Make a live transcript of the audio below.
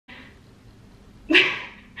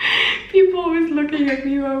looking at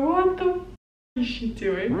me like, what the f is she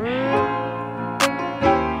doing?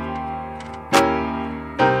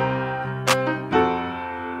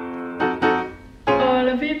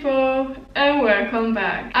 Hola people, and welcome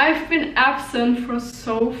back. I've been absent for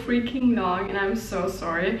so freaking long and I'm so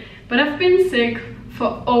sorry, but I've been sick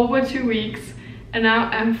for over 2 weeks and now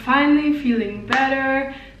I'm finally feeling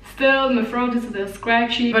better. Still, my throat is a little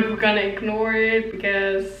scratchy, but we're gonna ignore it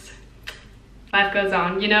because life goes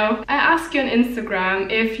on, you know? I asked you on Instagram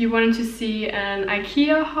if you wanted to see an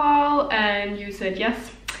Ikea haul and you said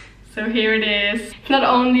yes. So here it is. It's not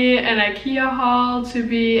only an Ikea haul to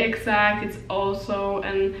be exact, it's also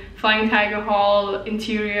an Flying Tiger haul,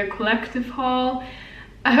 interior collective haul.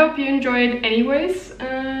 I hope you enjoyed anyways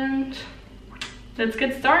and let's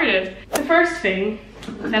get started. The first thing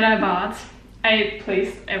that I bought, I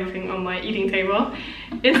placed everything on my eating table,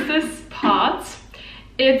 is this pot.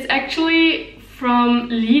 It's actually from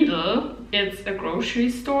Lidl. It's a grocery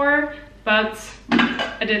store, but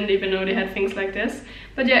I didn't even know they had things like this.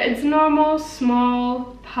 But yeah, it's normal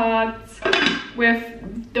small pots with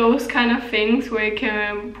those kind of things where you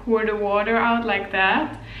can pour the water out like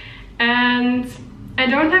that. And I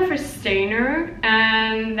don't have a strainer,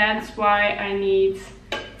 and that's why I need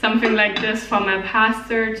something like this for my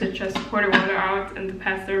pasta to just pour the water out and the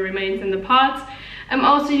pasta remains in the pot. I'm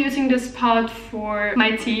also using this pot for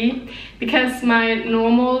my tea because my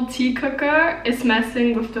normal tea cooker is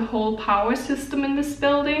messing with the whole power system in this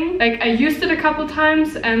building. Like, I used it a couple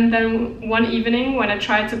times and then one evening when I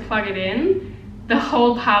tried to plug it in, the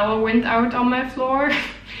whole power went out on my floor.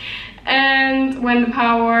 And when the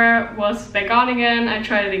power was back on again, I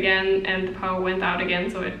tried it again and the power went out again.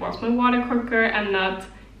 So it was my water cooker. I'm not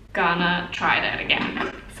gonna try that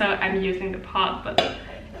again. So I'm using the pot, but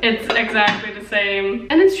it's exactly the same.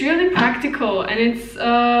 And it's really practical and it's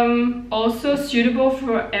also suitable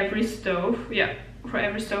for every stove. Yeah, for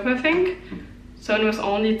every stove I think. So it was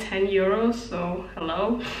only 10 euros, so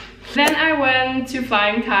hello. Then I went to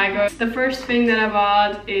Flying Tiger. The first thing that I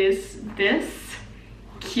bought is this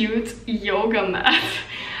cute yoga mat.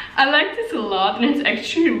 I like this a lot and it's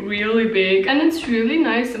actually really big and it's really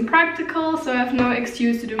nice and practical, so I have no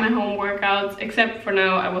excuse to do my home workouts, except for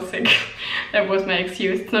now I was sick. That was my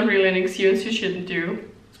excuse. It's not really an excuse, you shouldn't do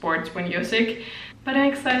sports when you're sick. But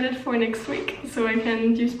I'm excited for next week so I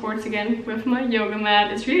can do sports again with my yoga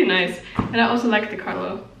mat. It's really nice and I also like the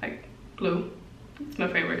color, like blue. It's my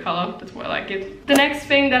favorite color, that's why I like it. The next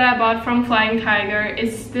thing that I bought from Flying Tiger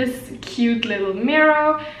is this cute little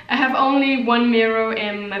mirror. I have only one mirror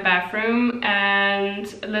in my bathroom and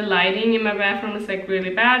the lighting in my bathroom is like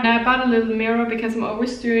really bad. I bought a little mirror because I'm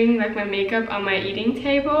always doing like my makeup on my eating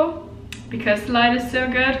table because the light is so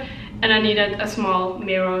good and I needed a small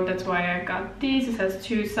mirror. That's why I got these. It has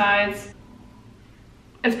 2 sides.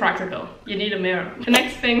 It's practical. You need a mirror. The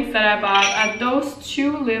next things that I bought are those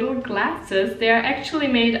 2 little glasses. They are actually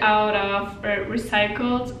made out of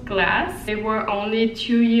recycled glass. They were only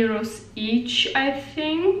 2 euros each, I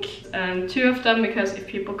think. And 2 of them because if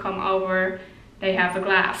people come over, they have a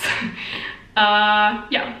glass.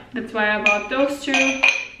 Yeah, that's why I bought those 2.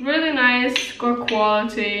 Really nice, good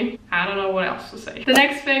quality. I don't know what else to say. The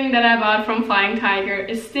next thing that I bought from Flying Tiger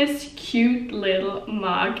is this cute little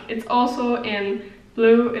mug. It's also in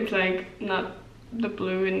blue. It's like not the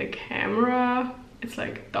blue in the camera, it's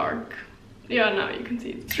like dark. Yeah, now you can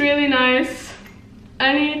see it. It's really nice.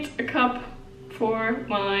 I need a cup for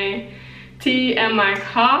my tea and my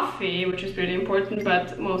coffee, which is really important,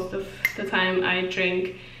 but most of the time I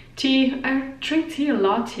drink tea. I drink tea a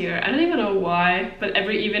lot here. I don't even know why, but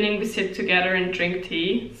every evening we sit together and drink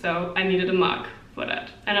tea, so I needed a mug for that.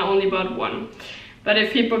 And I only bought one. But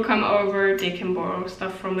if people come over, they can borrow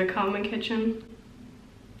stuff from the common kitchen,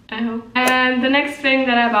 I hope. And the next thing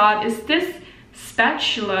that I bought is this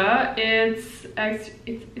spatula. Is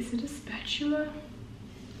it a spatula?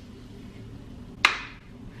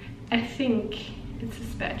 I think it's a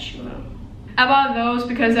spatula. I bought those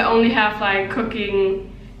because I only have like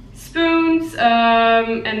cooking spoons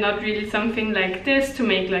and not really something like this to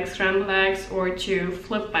make like scrambled eggs or to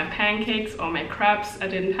flip my pancakes or my crepes. I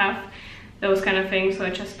didn't have those kind of things, so I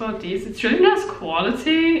just bought these. It's really nice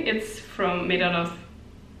quality. It's made out of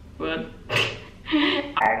wood.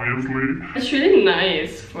 Obviously. It's really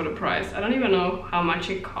nice for the price. I don't even know how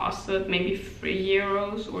much it costed. Maybe 3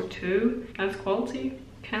 euros or 2. Nice quality.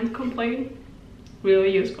 Can't complain.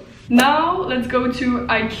 Really useful. Now let's go to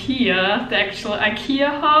Ikea, the actual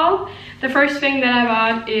Ikea haul. The first thing that I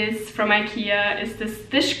bought is from Ikea is this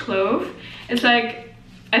dishcloth. It's like,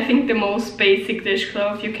 I think the most basic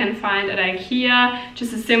dishcloth you can find at Ikea.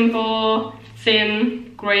 Just a simple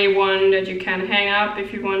thin gray one that you can hang up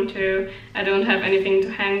if you want to. I don't have anything to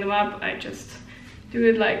hang them up. I just do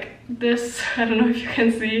it like this. I don't know if you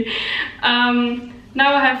can see.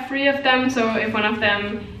 Now I have 3 of them, so if one of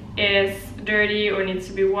them is dirty or needs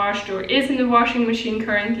to be washed or is in the washing machine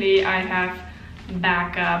currently, I have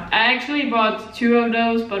backup. I actually bought 2 of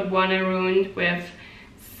those, but one I ruined with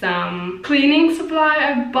some cleaning supply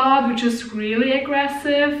I bought, which is really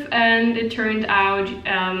aggressive, and it turned out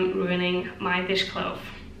ruining my dishcloth,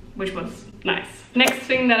 which was nice. Next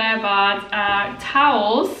thing that I bought are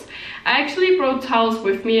towels. I actually brought towels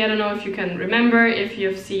with me. I don't know if you can remember, if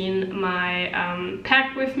you've seen my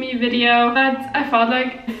pack with me video, but I thought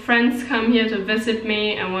like if friends come here to visit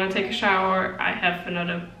me and want to take a shower, I have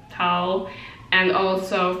another towel. And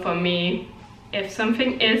also for me, if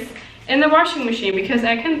something is in the washing machine, because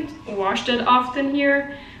I can't wash that often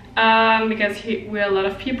here, because we're a lot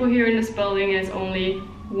of people here in this building, there's only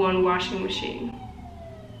one washing machine.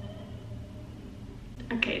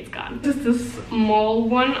 Okay, it's gone. This is the small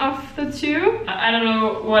one of the 2. I don't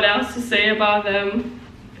know what else to say about them.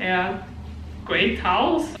 Yeah, great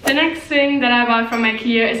towels. The next thing that I bought from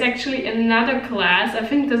Ikea is actually another glass. I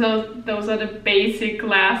think those are the basic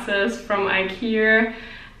glasses from Ikea.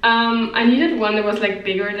 I needed one that was like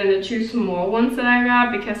bigger than the 2 small ones that I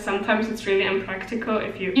got, because sometimes it's really impractical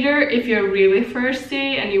if you're really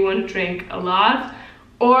thirsty and you want to drink a lot,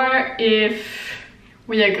 or if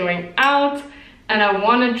we are going out and I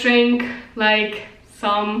want to drink like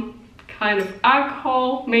some kind of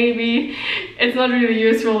alcohol, maybe. It's not really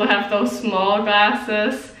useful to have those small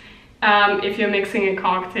glasses if you're mixing a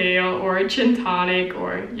cocktail or a gin tonic,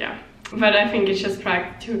 or yeah. But I think it's just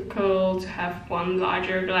practical to have one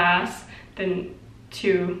larger glass than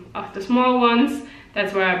 2 of the small ones.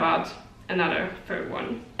 That's why I bought another 3rd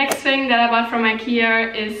one. Next thing that I bought from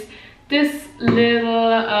Ikea is this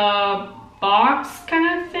little box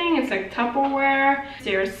kind of thing. It's like Tupperware.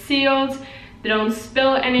 They're sealed, they don't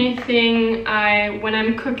spill anything. When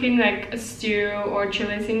I'm cooking like a stew or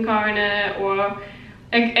chili sin carne or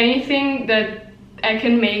like anything that I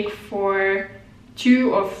can make for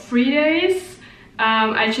 2 or 3 days,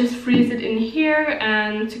 I just freeze it in here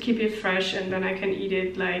and to keep it fresh, and then I can eat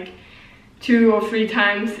it like 2 or 3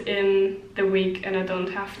 times in the week, and I don't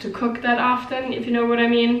have to cook that often, if you know what I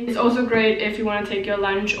mean. It's also great if you want to take your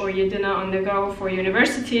lunch or your dinner on the go for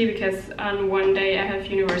university, because on one day I have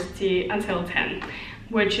university until 10,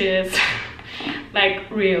 which is like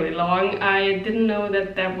really long. I didn't know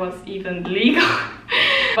that that was even legal,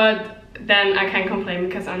 but then I can't complain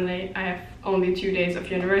because I have only 2 days of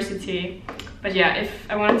university. But yeah, if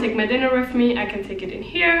I want to take my dinner with me, I can take it in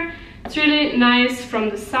here. It's really nice from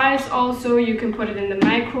the size also. You can put it in the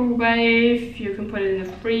microwave, you can put it in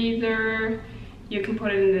the freezer, you can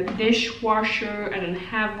put it in the dishwasher. I don't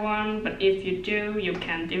have one, but if you do, you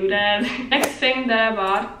can do that. Next thing that I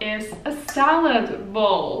bought is a salad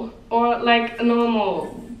bowl, or like a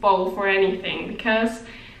normal bowl for anything, because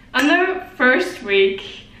on the first week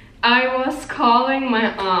I was calling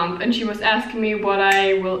my aunt and she was asking me what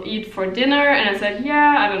I will eat for dinner, and I said,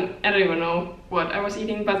 yeah, I don't even know what I was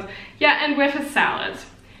eating, but yeah, and with a salad.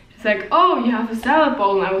 She's like, oh, you have a salad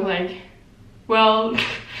bowl, and I was like, well,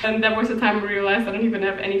 and that was the time I realized I don't even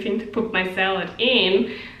have anything to put my salad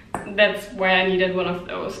in. That's why I needed one of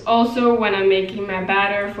those. Also, when I'm making my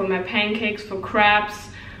batter for my pancakes, for crepes,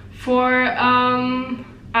 for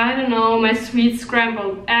I don't know, my sweet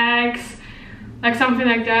scrambled eggs, like something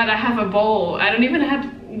like that, I have a bowl. I don't even have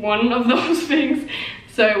one of those things,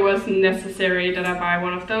 so it was necessary that I buy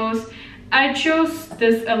one of those. I chose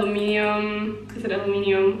this aluminium. Is it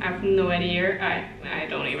aluminium? I have no idea. I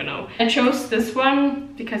don't even know. I chose this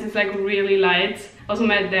one because it's like really light. Also,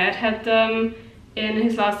 my dad had them in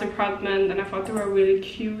his last apartment and I thought they were really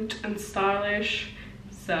cute and stylish,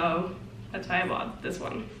 so that's why I bought this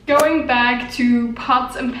one. Going back to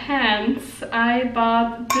pots and pans, I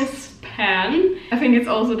bought this pan. I think it's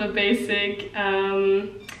also the basic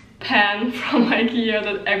pan from Ikea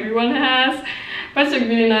that everyone has. But it's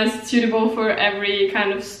really nice, suitable for every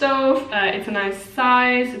kind of stove. It's a nice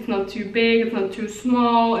size, it's not too big, it's not too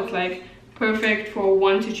small. It's like perfect for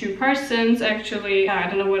 1 to 2 persons actually. I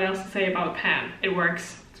don't know what else to say about a pan. It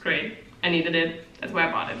works, it's great. I needed it, that's why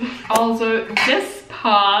I bought it. Also, this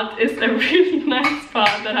pot is a really nice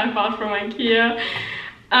pot that I bought from Ikea.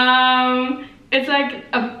 It's like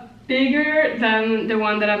a bigger than the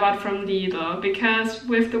one that I bought from Lidl, because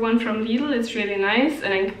with the one from Lidl it's really nice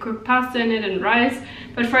and I can cook pasta in it and rice.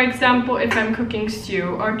 But for example, if I'm cooking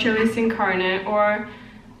stew or chili sin carne or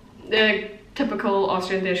the typical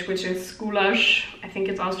Austrian dish, which is goulash, I think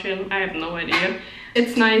it's Austrian, I have no idea.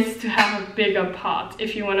 It's nice to have a bigger pot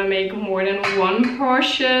if you want to make more than one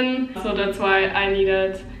portion. So that's why I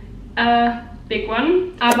needed a big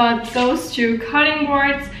one. I bought those two cutting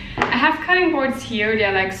boards. I have cutting boards here.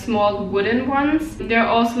 They're like small wooden ones. They're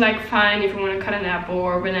also like fine if you want to cut an apple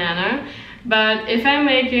or a banana. But if I'm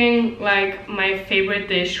making like my favorite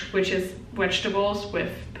dish, which is vegetables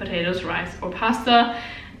with potatoes, rice or pasta,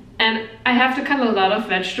 and I have to cut a lot of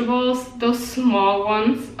vegetables, those small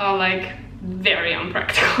ones are like very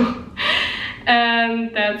unpractical.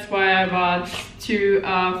 And that's why I bought two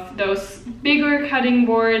of those bigger cutting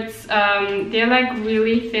boards. They're like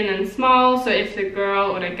really thin and small, so if the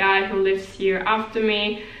girl or the guy who lives here after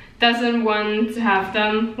me doesn't want to have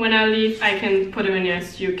them when I leave, I can put them in a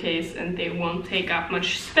suitcase and they won't take up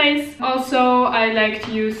much space. Also, I like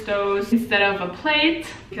to use those instead of a plate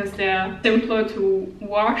because they're simpler to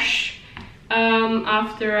wash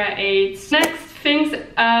after I ate. Next things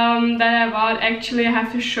that I bought, actually I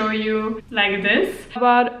have to show you like this. I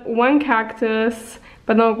bought one cactus,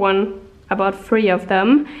 but not one, I bought 3 of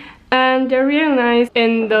them. And they're really nice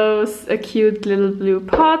in those cute little blue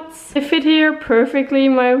pots. They fit here perfectly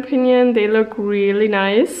in my opinion. They look really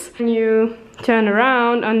nice. When you turn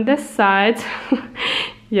around on this side,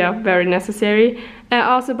 yeah, very necessary. I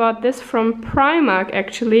also bought this from Primark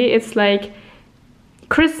actually. It's like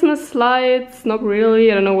Christmas lights, not really,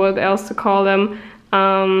 I don't know what else to call them.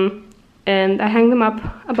 And I hang them up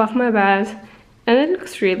above my bed. And it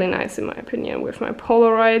looks really nice in my opinion with my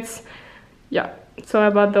Polaroids. Yeah. So I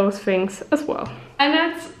bought those things as well. And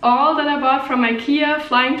that's all that I bought from Ikea,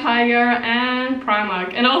 Flying Tiger and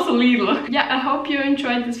Primark and also Lidl. Yeah, I hope you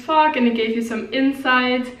enjoyed this vlog and it gave you some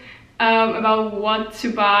insight about what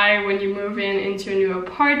to buy when you move into a new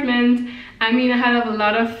apartment. I mean, I had a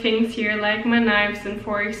lot of things here like my knives and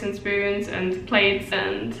forks and spoons and plates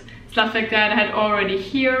and stuff like that I had already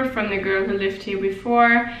here from the girl who lived here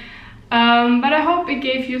before. But I hope it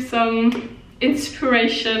gave you some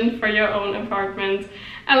inspiration for your own apartment.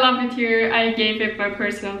 I love it here. I gave it my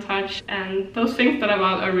personal touch and those things that I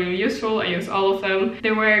bought are really useful. I use all of them.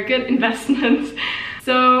 They were a good investment.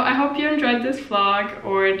 So I hope you enjoyed this vlog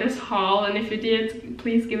or this haul, and if you did,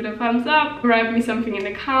 please give it a thumbs up. Write me something in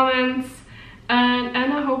the comments and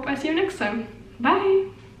I hope I see you next time. Bye!